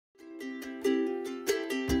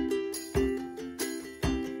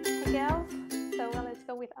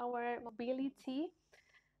our mobility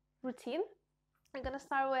routine. I'm gonna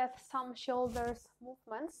start with some shoulders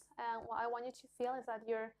movements, and what I want you to feel is that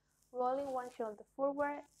you're rolling one shoulder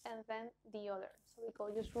forward and then the other. So we go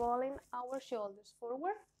just rolling our shoulders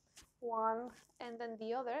forward, one and then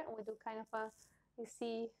the other, and we do kind of a, you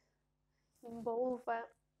see, involvement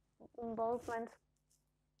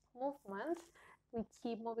movement. We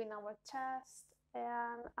keep moving our chest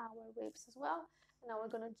and our ribs as well. And now we're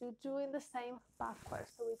gonna do doing the same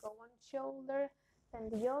backwards. So we go one shoulder then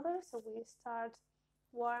the other. So we start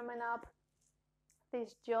warming up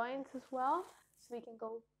these joints as well. So we can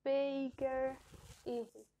go bigger if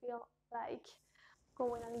we feel like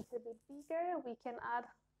going a little bit bigger. We can add,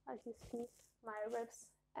 as you see, my ribs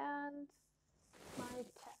and my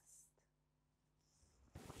chest.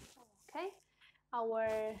 Okay,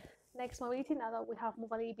 our next mobility, now that we have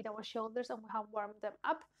moved a little bit our shoulders and we have warmed them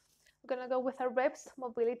up, we're gonna go with our ribs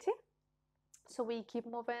mobility. So we keep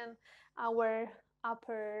moving our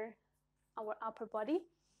upper body.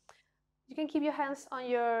 You can keep your hands on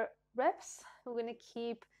your ribs. We're gonna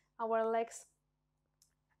keep our legs,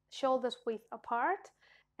 shoulders width apart,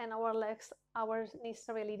 and our knees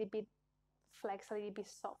are a little bit flexed, a little bit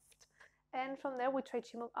soft. And from there, we try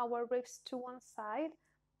to move our ribs to one side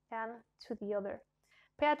and to the other.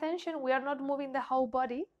 Pay attention, we are not moving the whole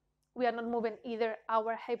body. We are not moving either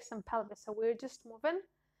our hips and pelvis. So we're just moving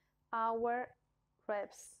our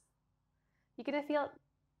ribs. You're gonna feel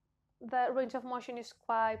the range of motion is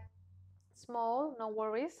quite small, no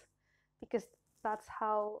worries, because that's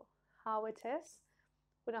how it is.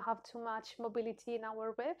 We don't have too much mobility in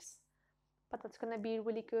our ribs, but that's gonna be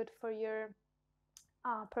really good for your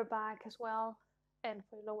upper back as well, and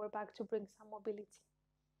for your lower back to bring some mobility.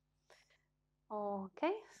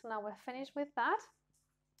 Okay, so now we're finished with that.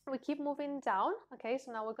 We keep moving down. Okay,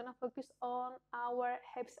 so now we're gonna focus on our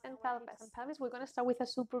hips and pelvis. We're gonna start with a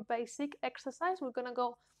super basic exercise. We're gonna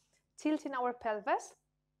go tilting our pelvis.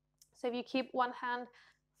 So if you keep one hand in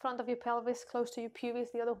front of your pelvis close to your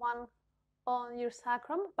pubis, the other one on your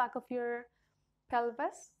sacrum, back of your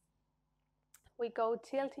pelvis, we go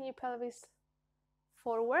tilting your pelvis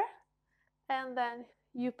forward and then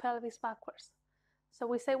your pelvis backwards. So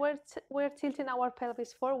we say we're tilting our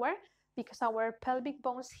pelvis forward because our pelvic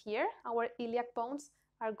bones here, our iliac bones,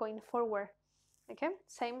 are going forward. Okay,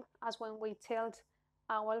 same as when we tilt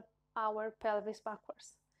our pelvis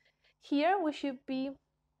backwards. Here we should be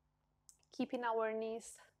keeping our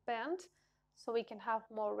knees bent so we can have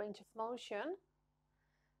more range of motion.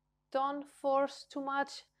 Don't force too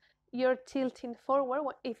much your tilting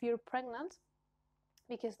forward if you're pregnant,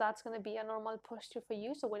 because that's going to be a normal posture for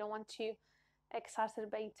you, so we don't want to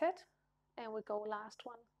exacerbate it. And we go last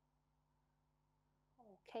one.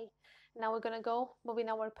 Okay, now we're going to go moving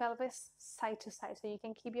our pelvis side to side, so you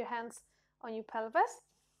can keep your hands on your pelvis.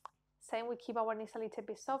 Same, we keep our knees a little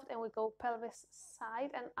bit soft and we go pelvis side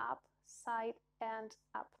and up, side and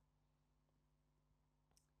up.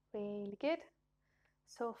 Really good.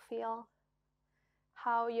 So feel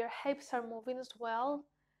how your hips are moving as well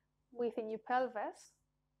within your pelvis.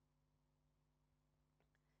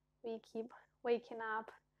 We keep waking up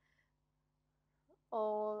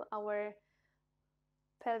all our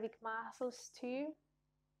pelvic muscles too.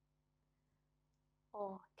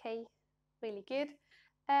 Okay, really good.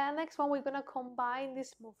 And next one, we're gonna combine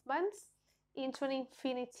these movements into an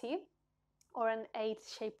infinity or an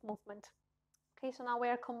 8-shape movement. Okay, so now we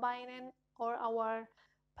are combining all our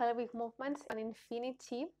pelvic movements in an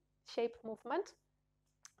infinity shape movement.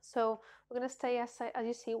 So we're gonna stay as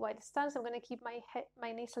you see, wide stance. I'm gonna keep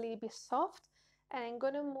my knees a little bit soft, and I'm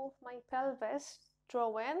gonna move my pelvis,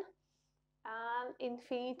 drawing an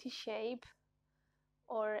infinity shape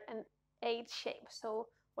or an 8 shape. So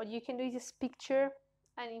what you can do is just picture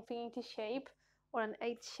an infinity shape or an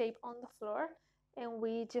 8 shape on the floor, and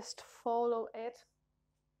we just follow it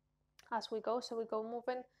as we go. So we go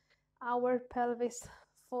moving our pelvis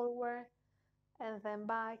forward and then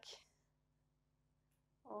back.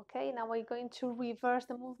 Okay, now we're going to reverse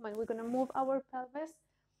the movement. We're going to move our pelvis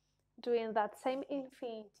doing that same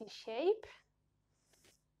infinity shape,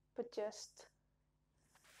 but just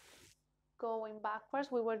going backwards.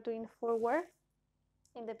 We were doing forward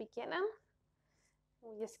in the beginning.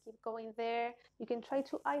 We just keep going there. You can try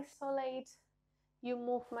to isolate your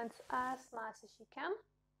movements as much as you can.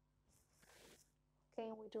 Okay,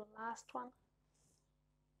 we do last one.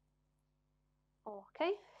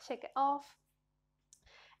 Okay, shake it off.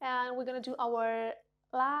 And we're gonna do our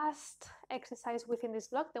last exercise within this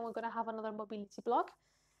block. Then we're gonna have another mobility block.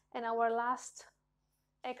 And our last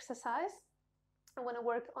exercise, I'm gonna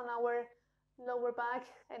work on our lower back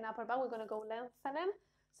and upper back. We're gonna go lengthening.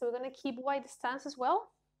 So we're gonna keep wide stance as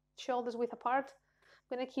well. shoulders width apart.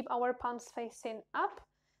 We're going to keep our palms facing up,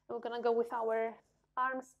 and we're going to go with our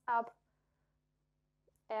arms up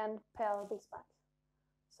and pelvis back.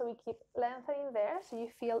 So we keep lengthening there, so you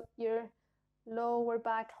feel your lower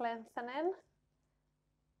back lengthening,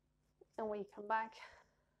 and we come back,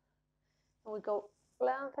 and we go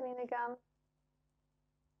lengthening again,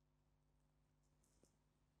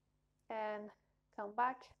 and come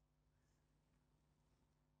back.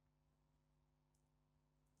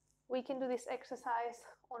 We can do this exercise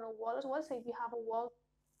on a wall as well. So if you have a wall,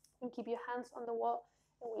 you can keep your hands on the wall,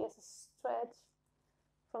 and we just stretch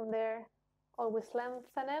from there, always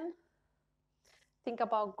lengthening. Think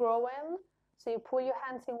about growing. So you pull your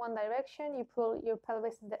hands in one direction, you pull your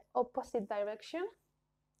pelvis in the opposite direction,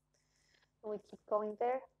 and we keep going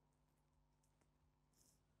there.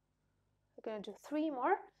 We're going to do 3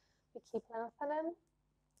 more. We keep lengthening.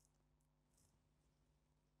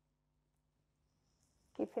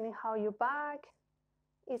 Keep feeling how your back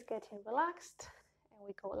is getting relaxed, and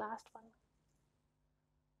we go last one.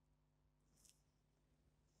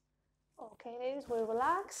 Okay, ladies, we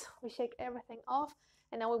relax, we shake everything off,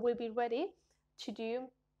 and now we will be ready to do,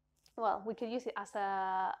 well, we could use it as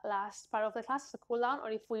a last part of the class, as a cool down,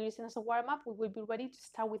 or if we're using it as a warm-up, we will be ready to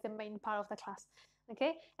start with the main part of the class.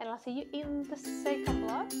 Okay, and I'll see you in the second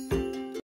block.